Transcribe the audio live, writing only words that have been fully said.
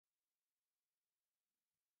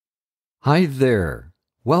Hi there.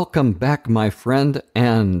 Welcome back, my friend,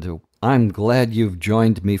 and I'm glad you've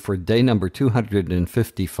joined me for day number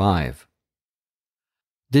 255.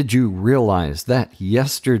 Did you realize that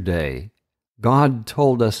yesterday God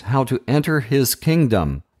told us how to enter His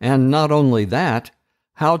kingdom, and not only that,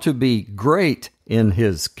 how to be great in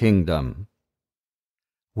His kingdom?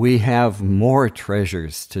 We have more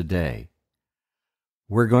treasures today.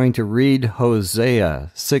 We're going to read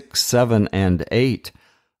Hosea 6, 7, and 8,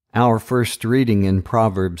 our first reading in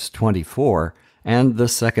Proverbs 24, and the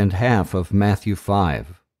second half of Matthew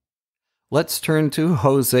 5. Let's turn to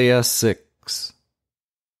Hosea 6.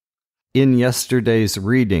 In yesterday's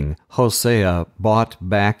reading, Hosea bought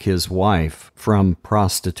back his wife from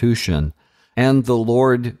prostitution, and the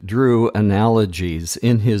Lord drew analogies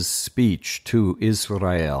in his speech to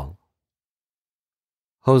Israel.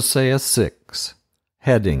 Hosea 6,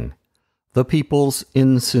 heading, The People's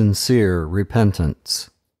Insincere Repentance.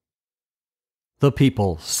 The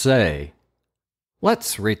people say,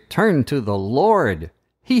 "Let's return to the Lord.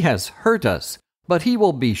 He has hurt us, but He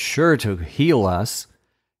will be sure to heal us.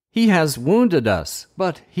 He has wounded us,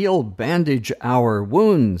 but He'll bandage our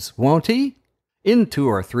wounds, won't He? In 2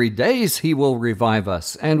 or 3 days He will revive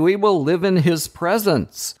us, and we will live in His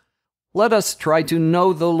presence. Let us try to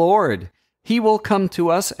know the Lord. He will come to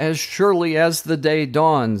us as surely as the day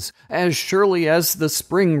dawns, as surely as the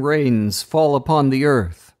spring rains fall upon the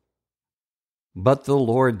earth." But the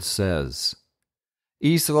Lord says,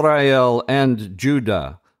 "Israel and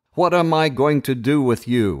Judah, what am I going to do with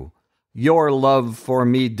you? Your love for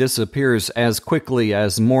me disappears as quickly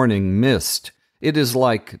as morning mist. It is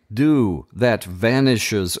like dew that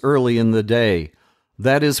vanishes early in the day.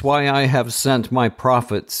 That is why I have sent my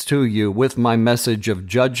prophets to you with my message of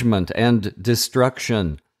judgment and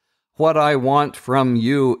destruction. What I want from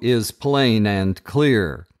you is plain and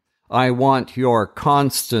clear. I want your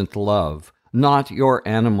constant love, not your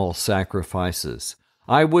animal sacrifices.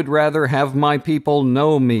 I would rather have my people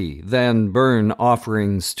know me than burn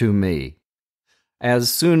offerings to me.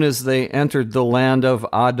 As soon as they entered the land of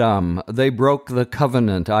Adam, they broke the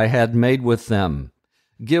covenant I had made with them.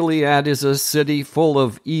 Gilead is a city full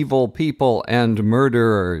of evil people and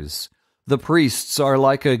murderers. The priests are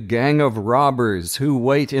like a gang of robbers who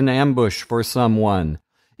wait in ambush for someone.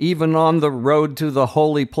 Even on the road to the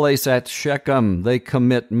holy place at Shechem, they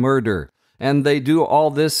commit murder. And they do all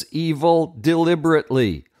this evil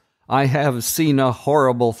deliberately. I have seen a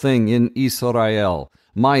horrible thing in Israel.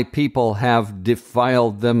 My people have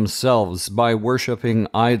defiled themselves by worshiping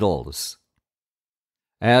idols.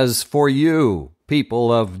 As for you,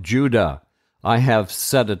 people of Judah, I have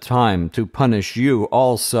set a time to punish you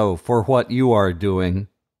also for what you are doing."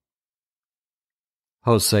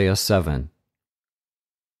 Hosea 7.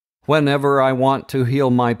 Whenever I want to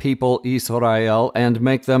heal my people Israel and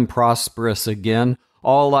make them prosperous again,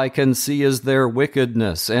 all I can see is their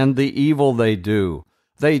wickedness and the evil they do.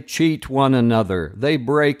 They cheat one another, they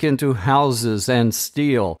break into houses and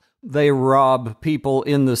steal, they rob people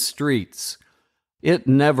in the streets. It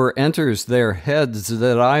never enters their heads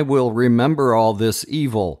that I will remember all this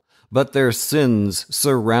evil, but their sins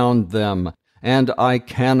surround them, and I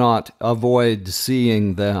cannot avoid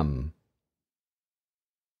seeing them.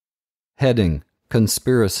 Heading,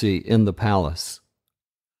 Conspiracy in the Palace.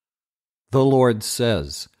 The Lord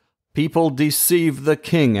says, "People deceive the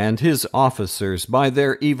king and his officers by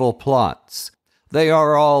their evil plots. They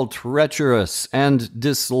are all treacherous and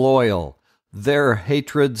disloyal. Their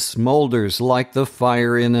hatred smolders like the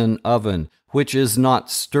fire in an oven, which is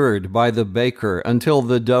not stirred by the baker until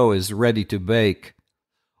the dough is ready to bake.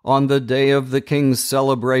 On the day of the king's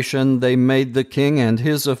celebration, they made the king and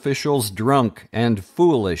his officials drunk and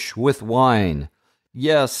foolish with wine.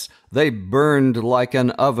 Yes, they burned like an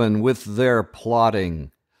oven with their plotting.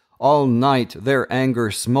 All night their anger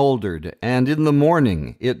smoldered, and in the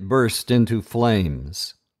morning it burst into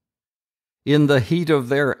flames. In the heat of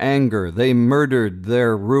their anger they murdered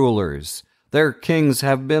their rulers. Their kings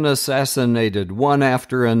have been assassinated one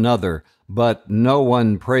after another, but no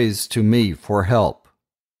one prays to me for help."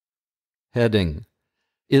 Heading,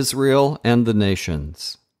 Israel and the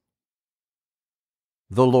Nations.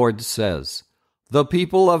 The Lord says, "The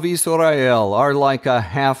people of Israel are like a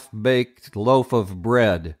half-baked loaf of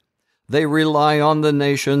bread. They rely on the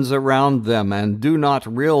nations around them and do not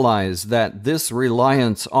realize that this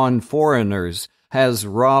reliance on foreigners has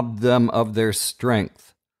robbed them of their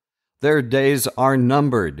strength. Their days are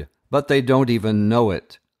numbered, but they don't even know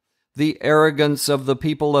it. The arrogance of the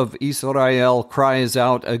people of Israel cries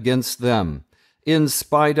out against them. In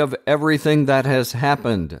spite of everything that has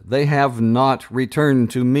happened, they have not returned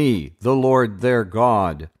to me, the Lord their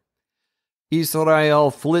God.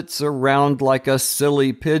 Israel flits around like a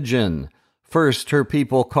silly pigeon. First her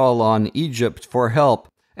people call on Egypt for help,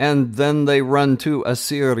 and then they run to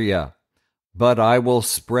Assyria. But I will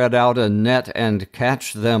spread out a net and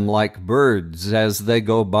catch them like birds as they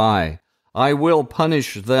go by. I will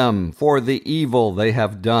punish them for the evil they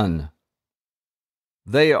have done.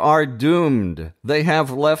 They are doomed. They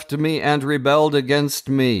have left me and rebelled against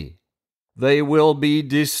me. They will be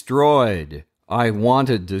destroyed. I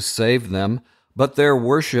wanted to save them, but their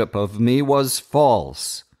worship of me was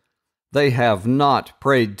false. They have not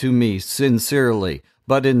prayed to me sincerely,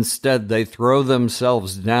 but instead they throw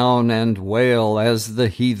themselves down and wail as the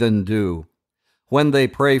heathen do. When they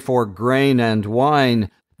pray for grain and wine,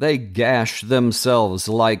 they gash themselves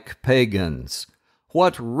like pagans.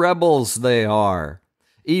 What rebels they are!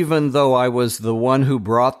 Even though I was the one who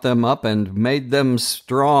brought them up and made them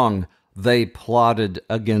strong, they plotted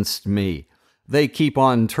against me. They keep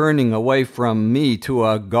on turning away from me to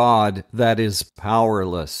a God that is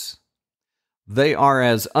powerless. They are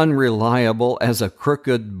as unreliable as a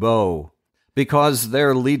crooked bow. Because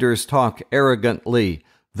their leaders talk arrogantly,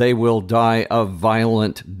 they will die a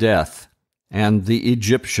violent death, and the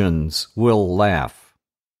Egyptians will laugh.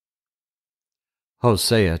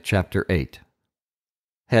 Hosea chapter 8.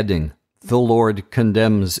 Heading: The Lord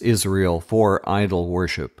condemns Israel for idol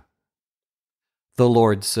worship. The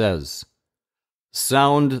Lord says,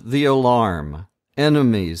 "Sound the alarm.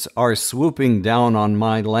 Enemies are swooping down on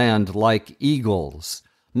my land like eagles.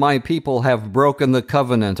 My people have broken the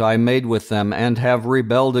covenant I made with them and have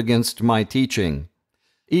rebelled against my teaching.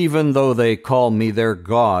 Even though they call me their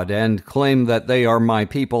God and claim that they are my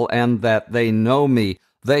people and that they know me,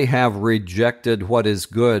 they have rejected what is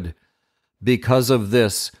good. Because of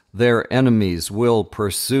this, their enemies will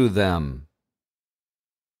pursue them.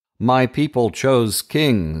 My people chose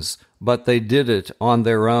kings, but they did it on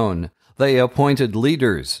their own. They appointed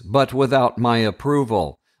leaders, but without my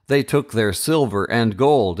approval. They took their silver and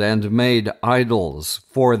gold and made idols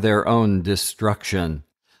for their own destruction.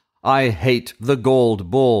 I hate the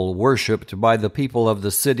gold bull worshipped by the people of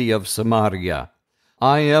the city of Samaria.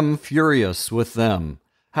 I am furious with them.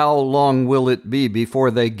 How long will it be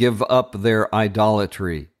before they give up their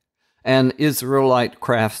idolatry? An Israelite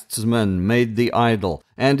craftsman made the idol,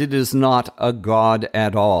 and it is not a god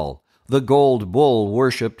at all. The gold bull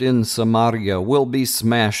worshipped in Samaria will be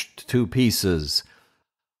smashed to pieces.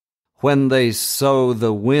 When they sow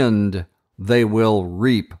the wind, they will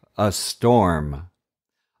reap a storm.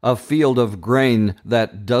 A field of grain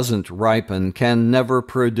that doesn't ripen can never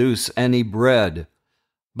produce any bread.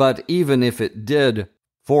 But even if it did,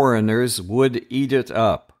 foreigners would eat it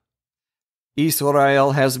up.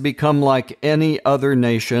 Israel has become like any other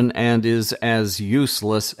nation and is as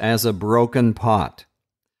useless as a broken pot.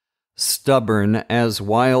 Stubborn as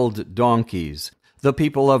wild donkeys, the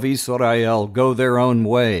people of Israel go their own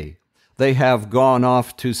way. They have gone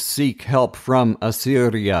off to seek help from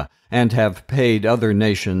Assyria and have paid other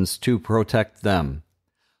nations to protect them.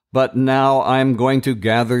 But now I'm going to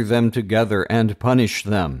gather them together and punish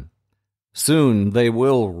them. Soon they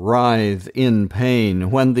will writhe in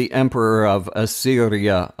pain when the emperor of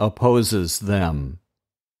Assyria opposes them.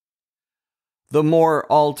 The more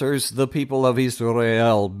altars the people of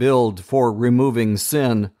Israel build for removing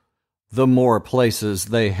sin, the more places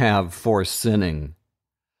they have for sinning.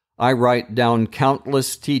 I write down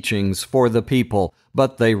countless teachings for the people,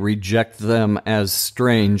 but they reject them as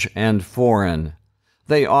strange and foreign.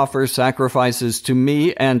 They offer sacrifices to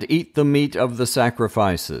me and eat the meat of the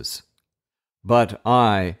sacrifices. But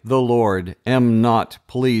I, the Lord, am not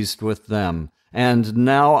pleased with them, and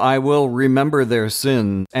now I will remember their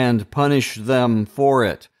sin and punish them for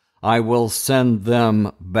it. I will send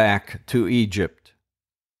them back to Egypt.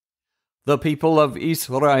 The people of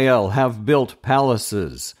Israel have built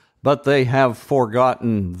palaces, but they have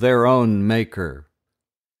forgotten their own Maker.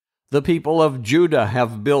 The people of Judah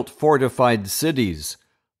have built fortified cities,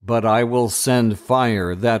 but I will send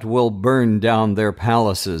fire that will burn down their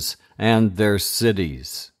palaces and their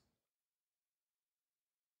cities.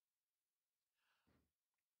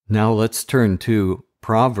 Now let's turn to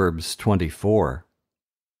Proverbs 24.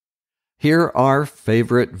 Here are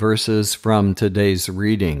favorite verses from today's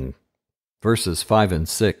reading, verses 5 and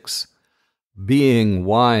 6. Being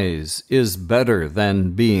wise is better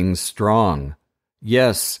than being strong.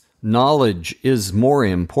 Yes, knowledge is more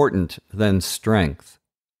important than strength.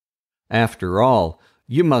 After all,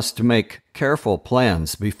 you must make careful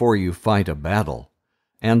plans before you fight a battle,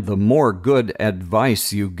 and the more good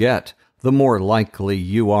advice you get, the more likely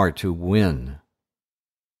you are to win.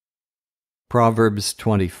 Proverbs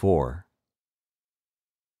 24.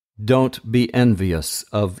 Don't be envious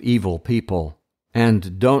of evil people,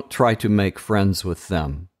 and don't try to make friends with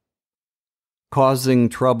them. Causing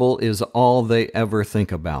trouble is all they ever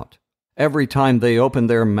think about. Every time they open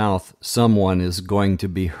their mouth, someone is going to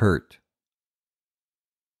be hurt.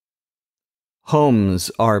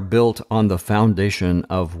 Homes are built on the foundation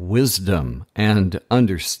of wisdom and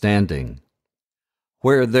understanding.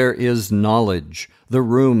 Where there is knowledge, the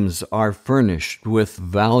rooms are furnished with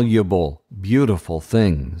valuable, beautiful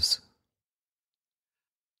things.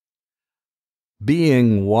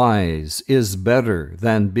 Being wise is better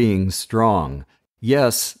than being strong.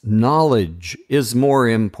 Yes, knowledge is more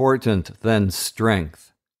important than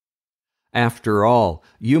strength. After all,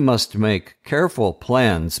 you must make careful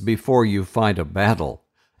plans before you fight a battle,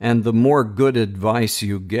 and the more good advice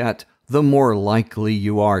you get, the more likely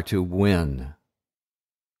you are to win.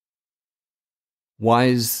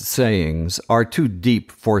 Wise sayings are too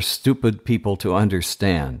deep for stupid people to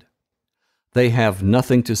understand. They have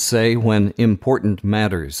nothing to say when important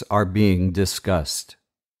matters are being discussed.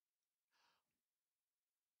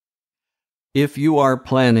 If you are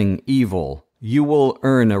planning evil, you will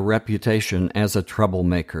earn a reputation as a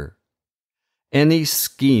troublemaker. Any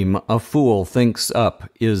scheme a fool thinks up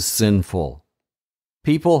is sinful.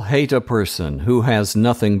 People hate a person who has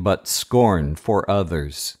nothing but scorn for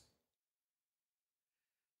others.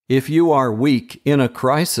 If you are weak in a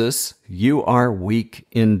crisis, you are weak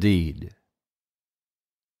indeed.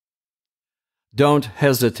 Don't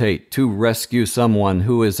hesitate to rescue someone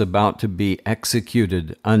who is about to be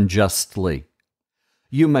executed unjustly.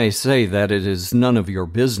 You may say that it is none of your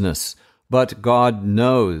business, but God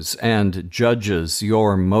knows and judges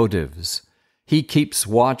your motives. He keeps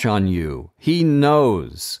watch on you. He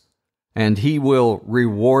knows, and He will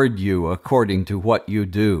reward you according to what you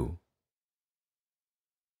do.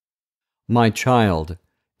 My child,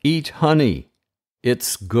 eat honey.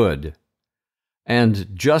 It's good. And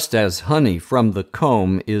just as honey from the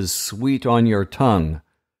comb is sweet on your tongue,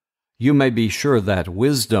 you may be sure that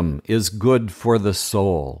wisdom is good for the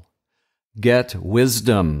soul. Get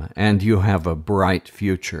wisdom, and you have a bright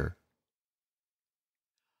future.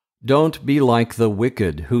 Don't be like the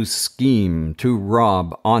wicked who scheme to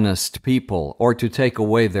rob honest people or to take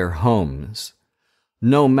away their homes.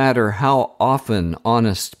 No matter how often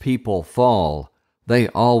honest people fall, they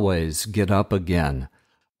always get up again.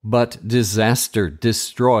 But disaster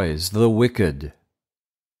destroys the wicked.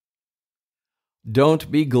 Don't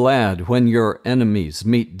be glad when your enemies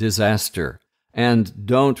meet disaster, and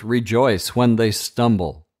don't rejoice when they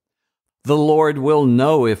stumble. The Lord will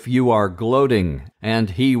know if you are gloating, and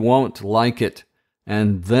He won't like it,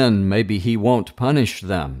 and then maybe He won't punish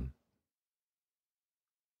them.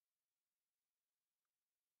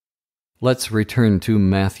 Let's return to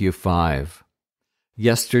Matthew 5.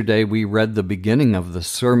 Yesterday we read the beginning of the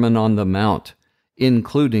Sermon on the Mount,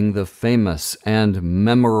 including the famous and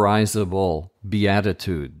memorizable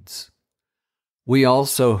Beatitudes. We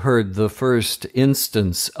also heard the first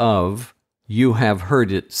instance of, "You have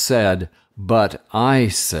heard it said, but I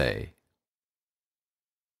say."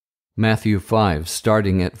 Matthew 5,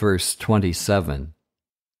 starting at verse 27.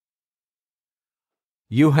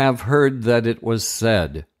 You have heard that it was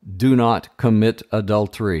said, "Do not commit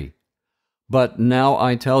adultery." But now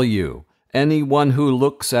I tell you, anyone who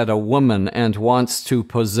looks at a woman and wants to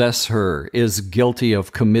possess her is guilty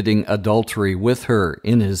of committing adultery with her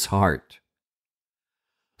in his heart.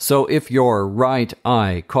 So if your right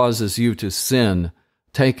eye causes you to sin,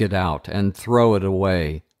 take it out and throw it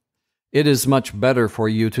away. It is much better for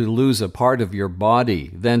you to lose a part of your body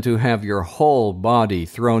than to have your whole body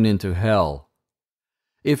thrown into hell.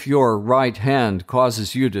 If your right hand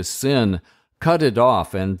causes you to sin, cut it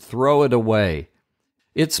off and throw it away.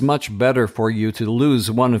 It's much better for you to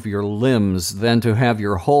lose one of your limbs than to have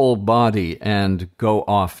your whole body and go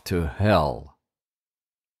off to hell.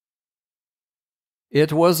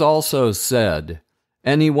 It was also said,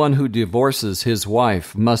 anyone who divorces his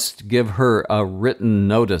wife must give her a written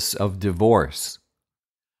notice of divorce.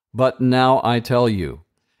 But now I tell you,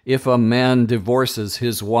 if a man divorces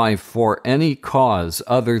his wife for any cause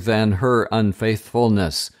other than her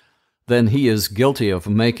unfaithfulness, then he is guilty of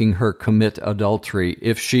making her commit adultery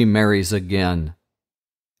if she marries again.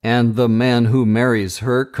 And the man who marries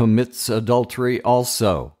her commits adultery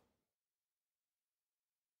also.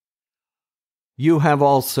 You have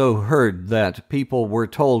also heard that people were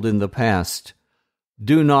told in the past,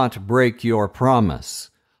 "Do not break your promise,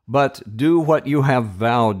 but do what you have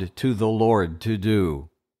vowed to the Lord to do."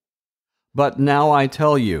 But now I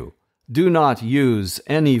tell you, do not use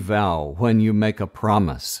any vow when you make a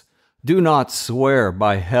promise. Do not swear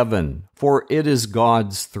by heaven, for it is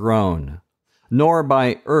God's throne. nor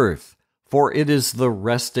by earth, for it is the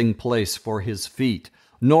resting place for his feet,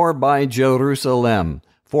 nor by Jerusalem,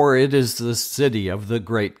 for it is the city of the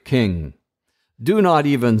great King. Do not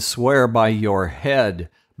even swear by your head,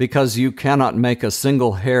 because you cannot make a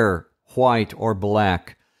single hair white or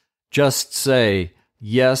black. Just say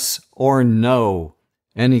yes or no.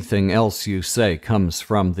 Anything else you say comes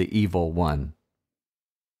from the evil one.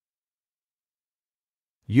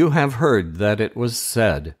 You have heard that it was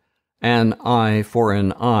said, an eye for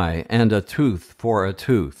an eye and a tooth for a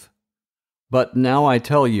tooth. But now I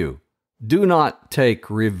tell you, do not take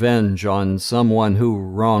revenge on someone who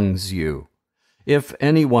wrongs you. If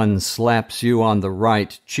anyone slaps you on the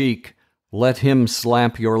right cheek, let him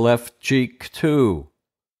slap your left cheek too.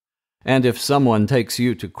 And if someone takes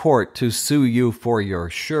you to court to sue you for your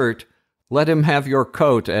shirt, let him have your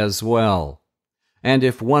coat as well. And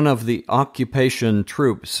if one of the occupation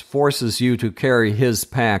troops forces you to carry his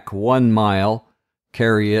pack 1 mile,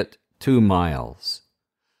 carry it 2 miles.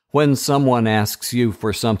 When someone asks you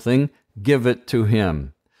for something, give it to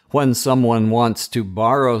him. When someone wants to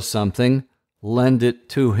borrow something, lend it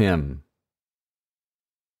to him.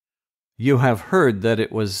 You have heard that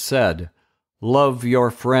it was said, love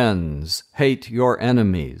your friends, hate your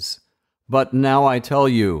enemies. But now I tell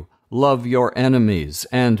you, love your enemies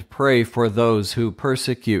and pray for those who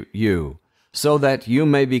persecute you, so that you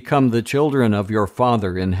may become the children of your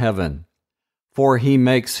Father in heaven. For he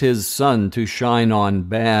makes his sun to shine on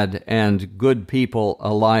bad and good people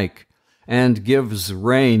alike, and gives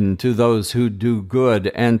rain to those who do good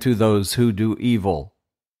and to those who do evil.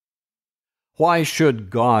 Why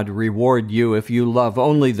should God reward you if you love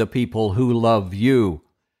only the people who love you?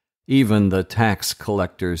 Even the tax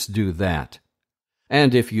collectors do that.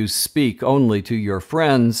 And if you speak only to your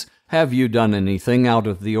friends, have you done anything out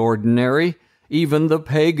of the ordinary? Even the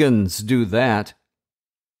pagans do that.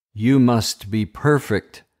 You must be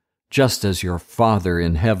perfect, just as your Father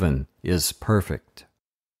in heaven is perfect.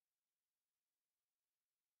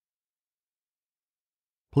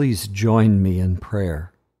 Please join me in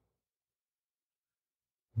prayer.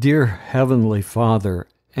 Dear Heavenly Father,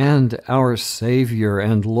 and our Savior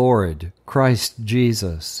and Lord, Christ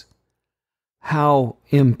Jesus, how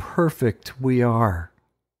imperfect we are.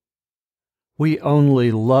 We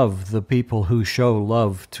only love the people who show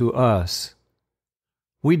love to us.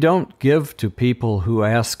 We don't give to people who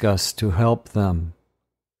ask us to help them.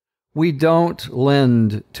 We don't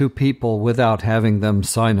lend to people without having them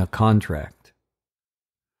sign a contract.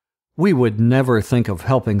 We would never think of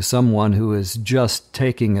helping someone who is just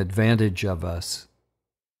taking advantage of us.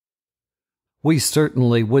 We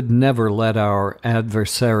certainly would never let our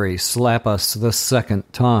adversary slap us the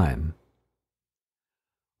second time.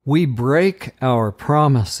 We break our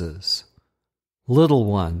promises, little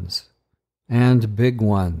ones and big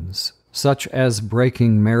ones, such as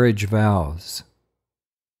breaking marriage vows.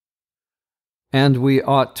 And we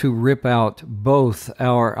ought to rip out both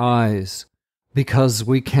our eyes, because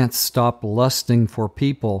we can't stop lusting for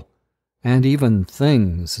people and even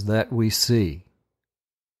things that we see.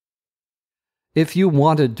 If you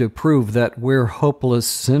wanted to prove that we're hopeless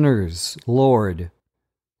sinners, Lord,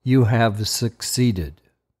 you have succeeded.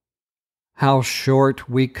 How short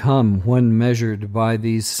we come when measured by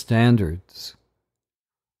these standards.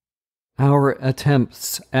 Our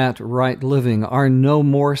attempts at right living are no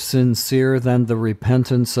more sincere than the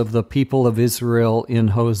repentance of the people of Israel in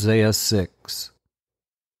Hosea 6.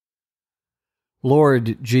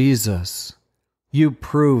 Lord Jesus, you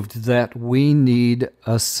proved that we need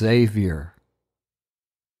a Savior.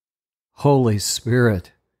 Holy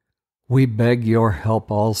Spirit, we beg your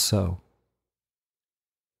help also.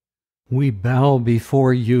 We bow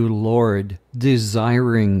before you, Lord,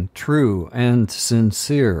 desiring true and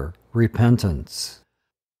sincere repentance.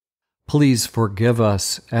 Please forgive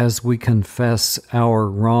us as we confess our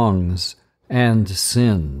wrongs and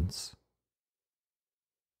sins.